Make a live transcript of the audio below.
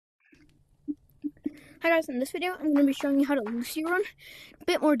Hi guys, in this video I'm going to be showing you how to Lucio run, a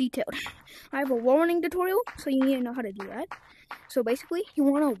bit more detailed. I have a wall running tutorial, so you need to know how to do that. So basically, you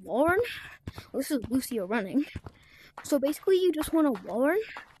want a wall run. Well, this is Lucio running. So basically, you just want a wall run,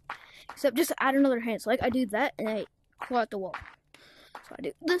 except just add another hand. So like I do that, and I pull out the wall. So I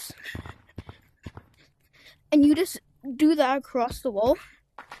do this, and you just do that across the wall,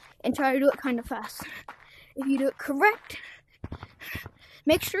 and try to do it kind of fast. If you do it correct,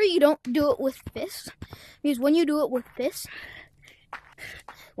 make sure you don't do it with fists, because when you do it with fists,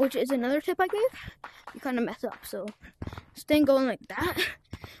 which is another tip I gave, you kind of mess up. So stay going like that,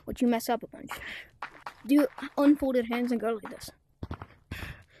 which you mess up a bunch. Do unfolded hands and go like this.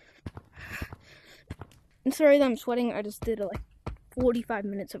 And sorry that I'm sweating, I just did like 45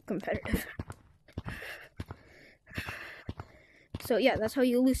 minutes of competitive. So yeah, that's how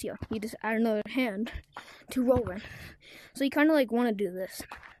you Lucio. You just add another hand to roll run. So you kind of like want to do this.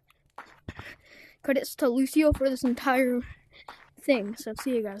 Credits to Lucio for this entire thing. So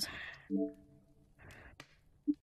see you guys.